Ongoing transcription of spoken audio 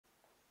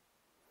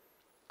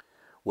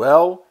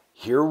Well,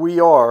 here we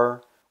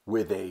are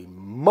with a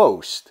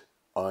most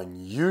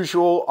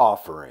unusual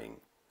offering.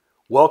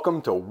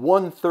 Welcome to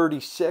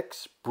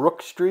 136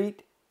 Brook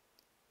Street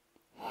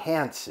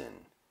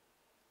Hanson.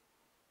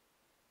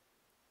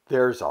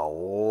 There's a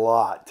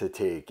lot to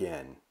take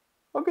in.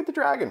 Look at the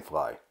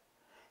dragonfly.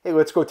 Hey,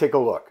 let's go take a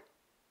look.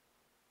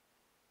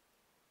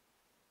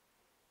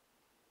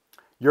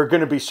 You're going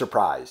to be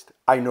surprised.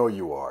 I know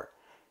you are.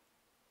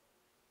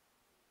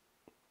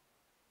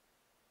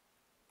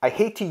 I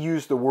hate to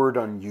use the word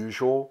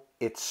unusual.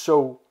 It's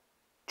so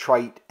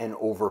trite and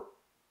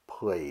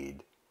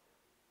overplayed.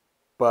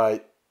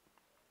 But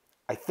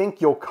I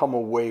think you'll come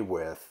away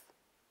with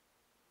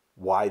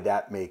why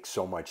that makes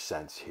so much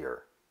sense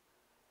here.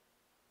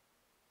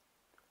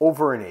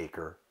 Over an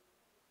acre.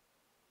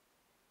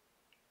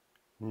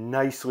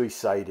 Nicely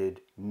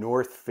sited,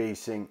 north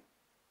facing.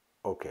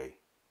 Okay.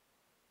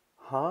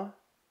 Huh?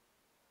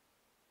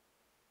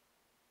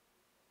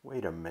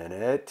 Wait a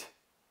minute.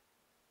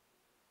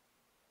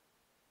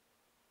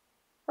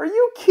 Are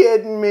you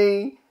kidding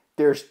me?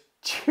 There's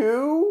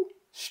two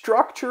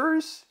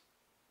structures?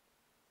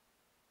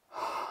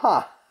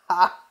 Ha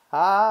ha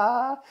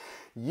ha!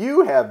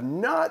 You have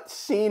not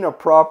seen a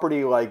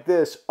property like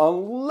this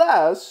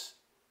unless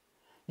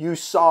you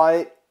saw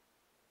it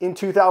in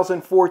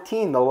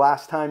 2014, the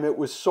last time it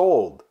was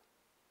sold.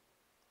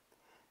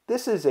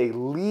 This is a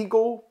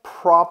legal,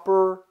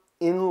 proper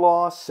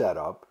in-law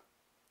setup,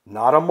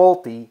 not a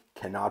multi,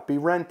 cannot be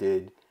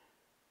rented.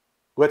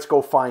 Let's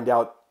go find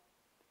out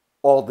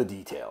all the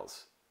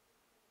details.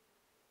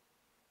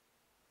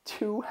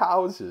 Two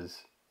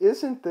houses.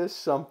 Isn't this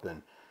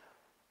something?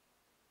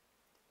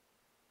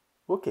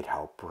 Look at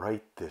how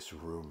bright this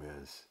room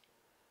is.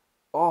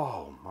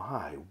 Oh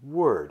my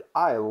word,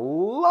 I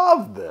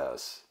love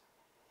this.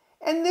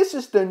 And this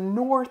is the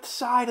north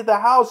side of the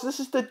house. This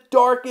is the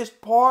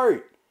darkest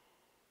part.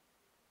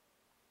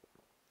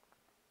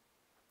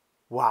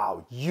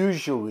 Wow,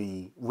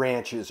 usually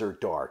ranches are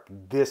dark.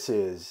 This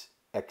is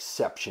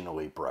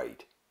exceptionally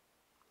bright.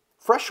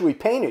 Freshly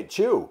painted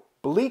too.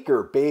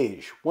 Bleaker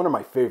beige, one of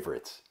my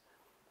favorites.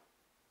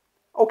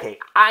 Okay,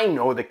 I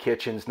know the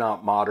kitchen's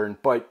not modern,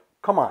 but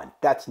come on,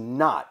 that's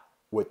not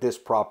what this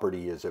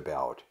property is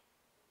about.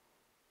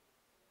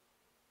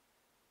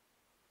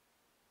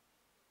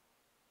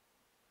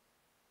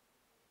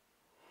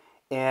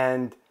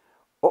 And,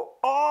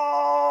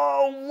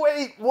 oh,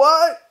 wait,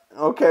 what?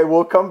 Okay,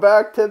 we'll come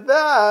back to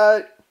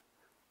that.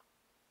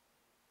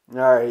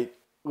 All right,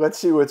 let's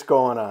see what's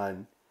going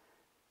on.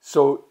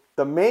 So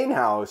the main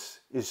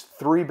house is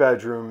 3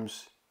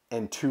 bedrooms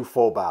and 2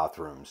 full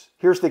bathrooms.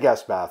 Here's the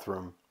guest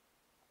bathroom.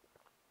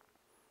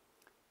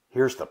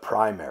 Here's the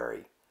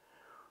primary.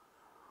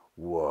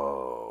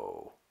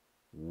 Whoa,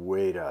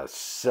 wait a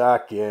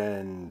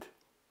second.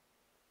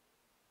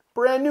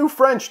 Brand new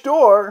French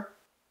door.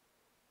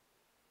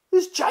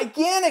 It's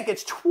gigantic.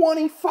 It's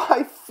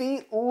 25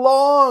 feet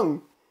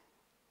long.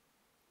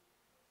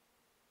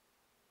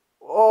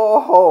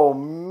 Oh,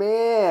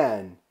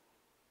 man.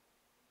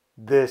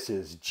 This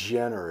is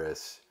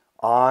generous.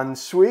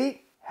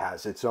 Ensuite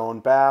has its own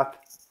bath.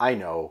 I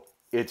know,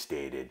 it's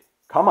dated.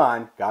 Come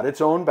on, got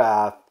its own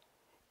bath.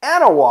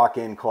 And a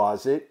walk-in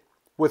closet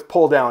with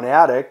pull-down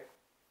attic.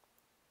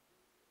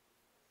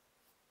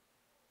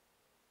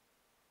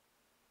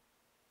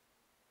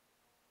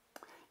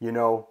 You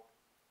know,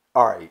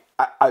 all right,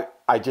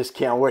 I just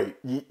can't wait.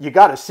 You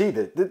got to see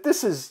that.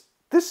 This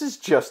is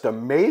just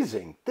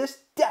amazing. This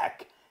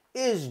deck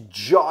is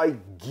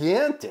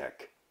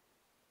gigantic.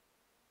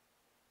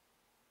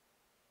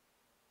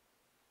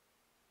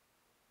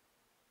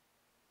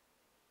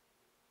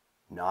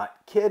 Not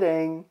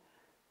kidding.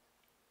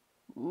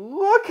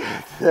 Look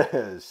at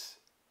this.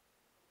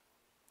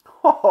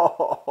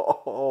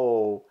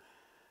 Oh,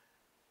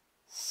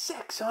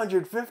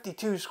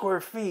 652 square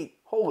feet.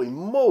 Holy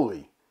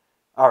moly.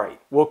 All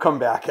right, we'll come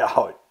back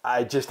out.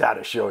 I just had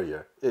to show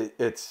you.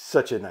 It's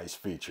such a nice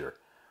feature.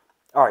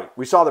 All right,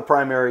 we saw the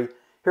primary.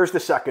 Here's the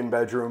second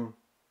bedroom.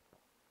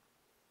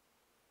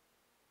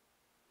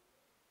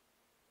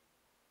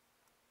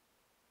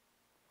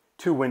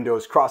 Two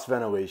windows, cross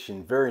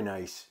ventilation, very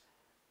nice.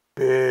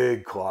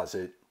 Big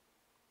closet.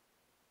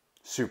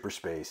 Super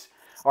space.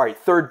 All right,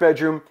 third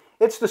bedroom.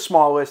 It's the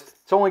smallest.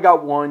 It's only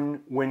got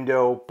 1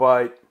 window,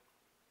 but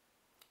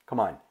come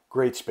on,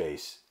 great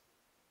space.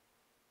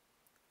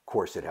 Of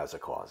course, it has a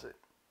closet.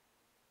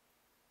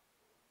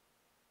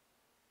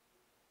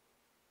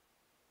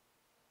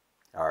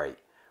 All right,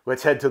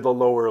 let's head to the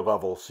lower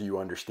level so you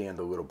understand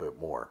a little bit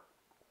more.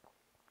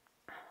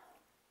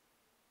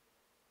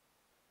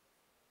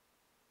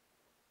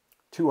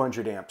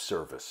 $200 amp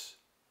service.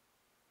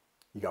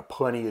 You got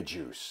plenty of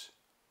juice.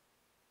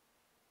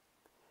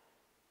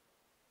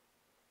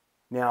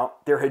 Now,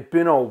 there had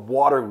been a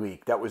water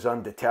leak that was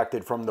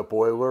undetected from the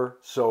boiler,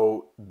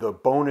 so the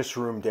bonus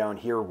room down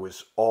here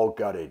was all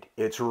gutted.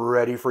 It's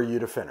ready for you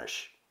to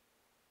finish.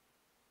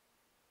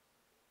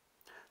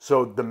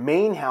 So the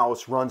main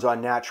house runs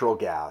on natural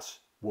gas.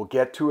 We'll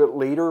get to it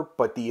later,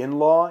 but the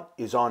in-law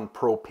is on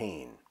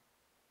propane.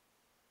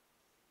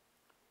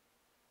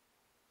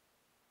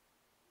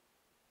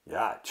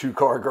 Yeah,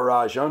 2-car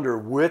garage under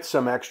with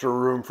some extra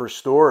room for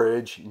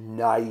storage.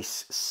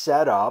 Nice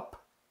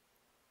setup.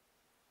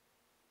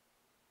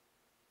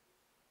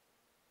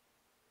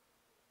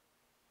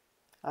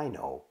 I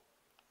know.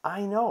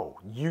 I know.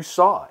 You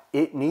saw it.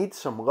 It needs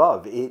some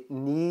love. It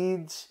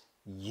needs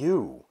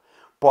you.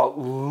 But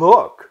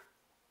look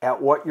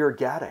at what you're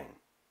getting.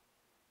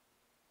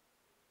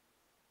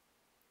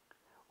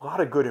 A lot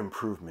of good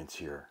improvements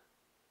here.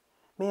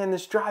 Man,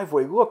 this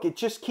driveway, look, it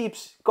just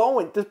keeps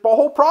going. The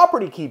whole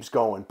property keeps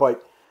going.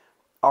 But,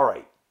 all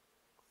right.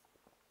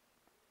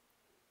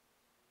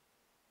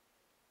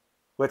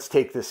 Let's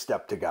take this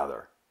step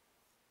together.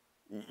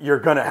 You're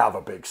going to have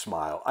a big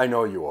smile. I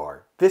know you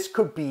are. This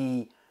could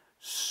be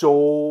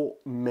so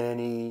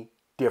many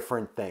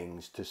different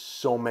things to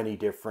so many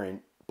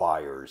different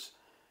buyers.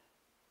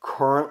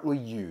 Currently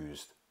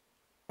used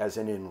as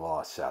an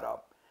in-law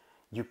setup.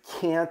 You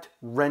can't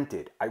rent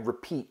it. I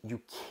repeat,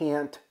 you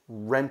can't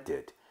rent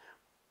it.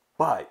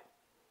 But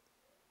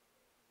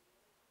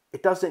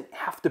it doesn't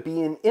have to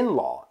be an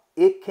in-law.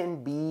 It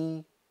can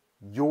be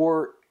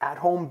your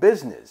at-home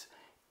business.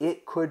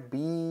 It could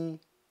be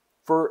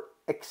for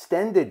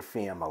extended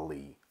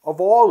family of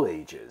all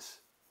ages.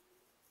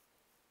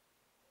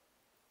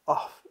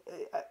 Oh,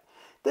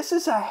 this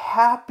is a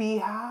happy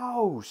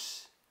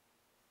house.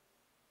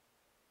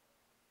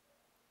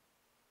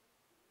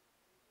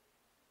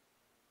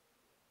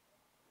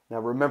 Now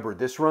remember,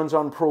 this runs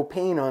on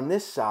propane on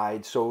this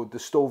side, so the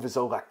stove is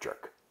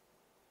electric.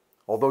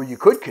 Although you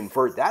could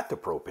convert that to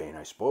propane,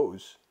 I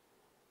suppose.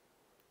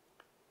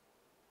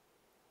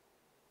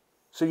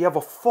 So you have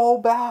a full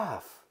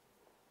bath.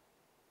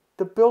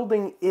 The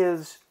building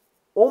is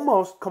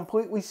almost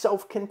completely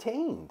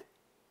self-contained.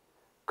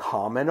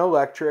 Common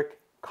electric,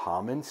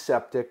 common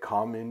septic,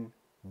 common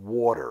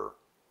water.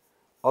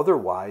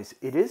 Otherwise,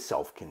 it is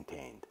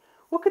self-contained.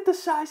 Look at the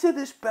size of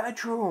this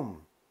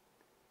bedroom.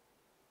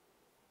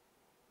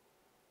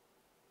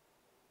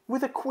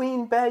 With a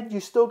queen bed,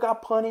 you still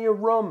got plenty of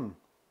room.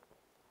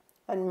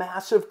 And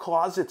massive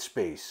closet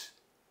space.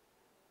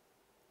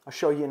 I'll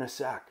show you in a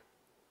sec.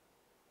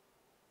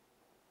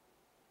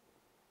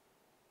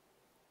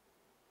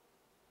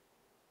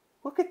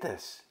 Look at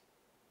this.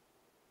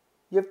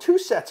 You have 2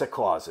 sets of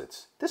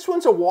closets. This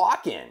one's a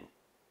walk-in.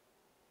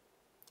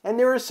 And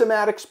there is some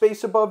attic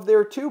space above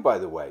there too, by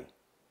the way.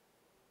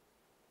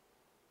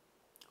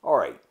 All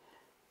right.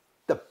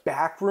 The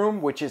back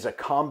room, which is a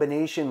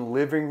combination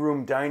living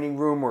room, dining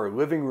room, or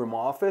living room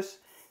office,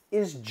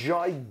 is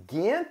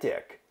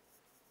gigantic.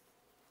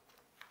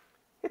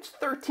 It's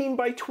 13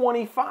 by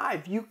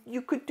 25.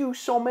 You could do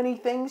so many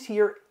things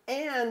here.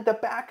 And the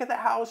back of the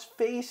house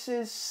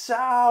faces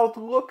south.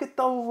 Look at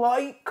the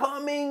light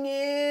coming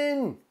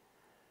in.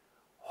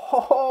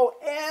 Oh,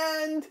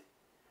 and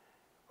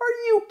are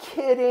you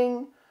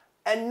kidding?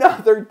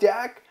 Another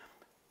deck?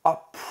 A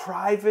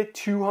private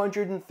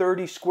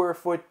 230 square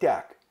foot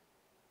deck.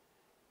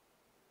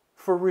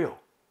 For real.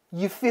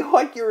 You feel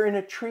like you're in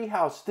a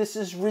treehouse. This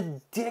is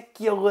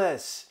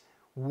ridiculous.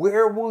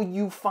 Where will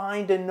you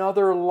find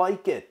another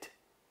like it?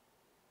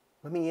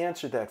 Let me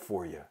answer that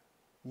for you.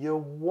 You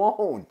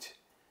won't.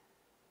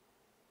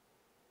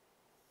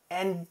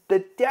 And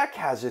the deck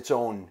has its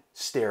own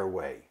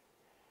stairway.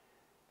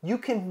 You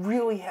can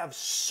really have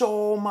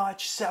so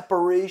much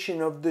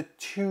separation of the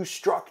 2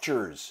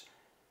 structures.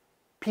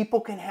 People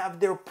can have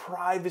their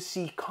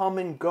privacy come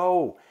and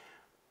go.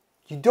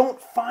 You don't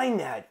find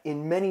that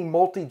in many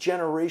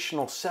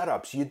multi-generational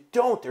setups. You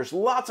don't. There's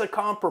lots of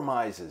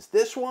compromises.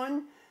 This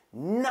one,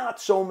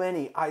 not so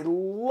many. I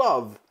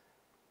love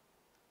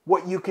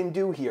what you can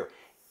do here.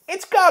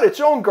 It's got its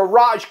own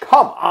garage.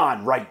 Come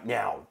on right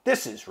now.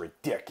 This is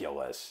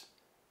ridiculous.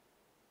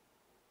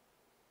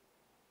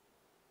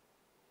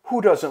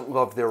 Who doesn't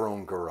love their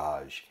own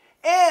garage?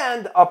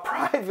 And a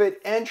private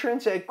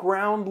entrance at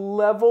ground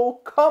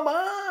level? Come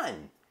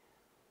on.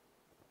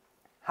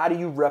 How do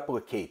you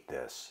replicate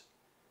this?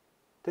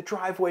 The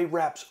driveway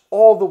wraps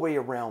all the way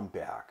around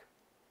back.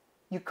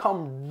 You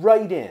come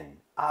right in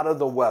out of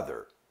the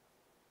weather.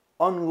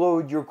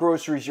 Unload your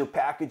groceries, your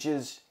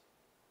packages.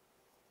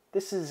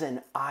 This is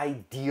an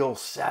ideal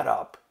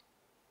setup.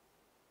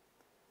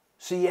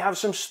 So you have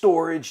some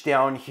storage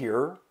down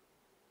here.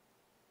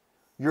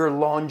 Your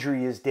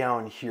laundry is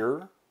down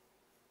here.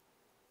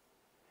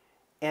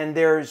 And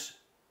there's,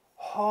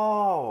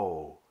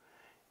 oh,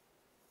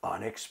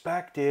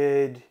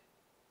 unexpected,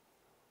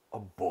 a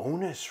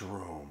bonus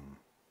room.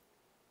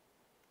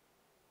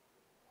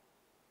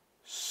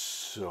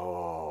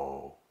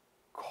 So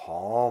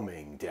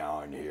calming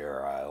down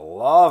here. I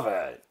love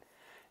it.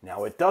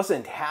 Now it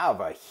doesn't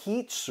have a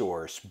heat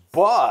source,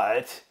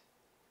 but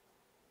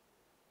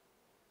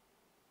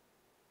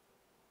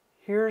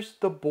here's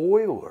the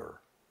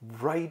boiler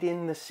right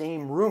in the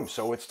same room.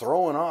 So it's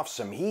throwing off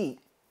some heat.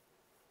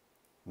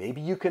 Maybe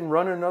you can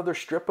run another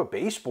strip of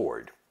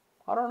baseboard.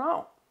 I don't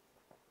know.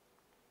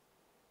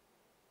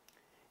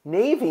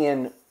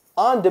 Navien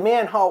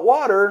on-demand hot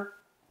water.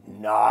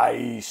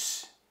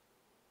 Nice.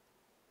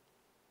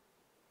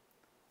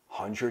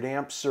 100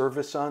 amp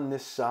service on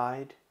this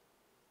side.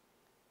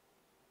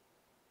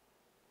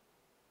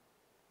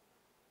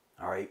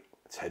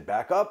 Let's head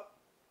back up.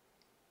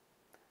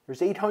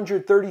 There's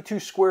 832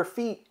 square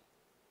feet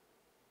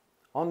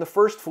on the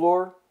first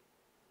floor.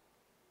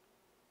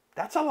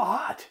 That's a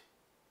lot.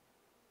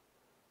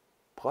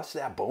 Plus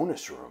that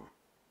bonus room.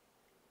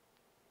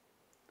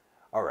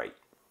 All right.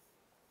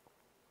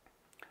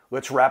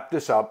 Let's wrap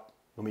this up.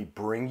 Let me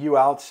bring you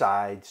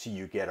outside so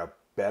you get a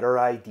better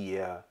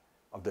idea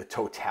of the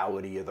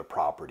totality of the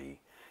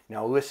property.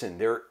 Now listen,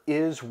 there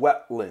is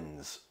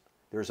wetlands.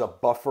 There's a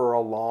buffer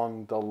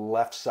along the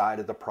left side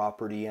of the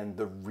property and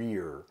the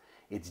rear.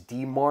 It's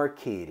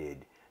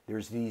demarcated.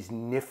 There's these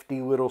nifty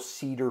little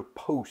cedar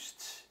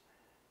posts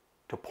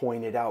to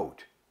point it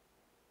out.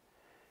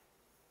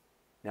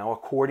 Now,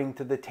 according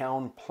to the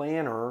town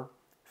planner,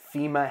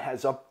 FEMA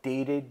has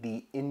updated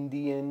the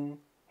Indian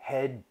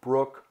Head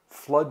Brook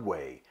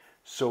floodway.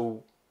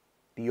 So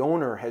the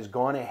owner has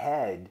gone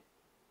ahead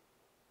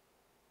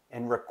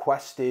and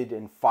requested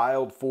and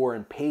filed for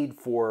and paid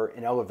for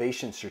an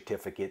elevation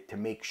certificate to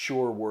make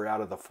sure we're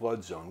out of the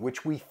flood zone,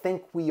 which we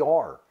think we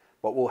are,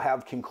 but we'll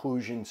have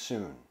conclusion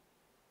soon.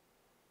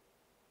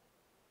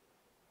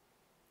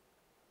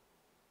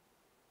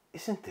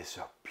 Isn't this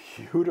a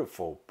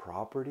beautiful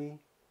property?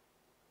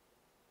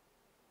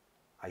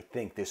 I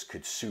think this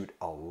could suit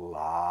a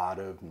lot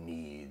of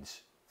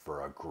needs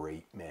for a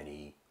great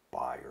many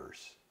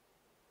buyers.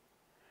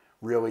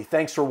 Really,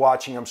 thanks for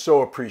watching. I'm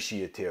so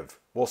appreciative.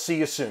 We'll see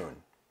you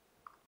soon.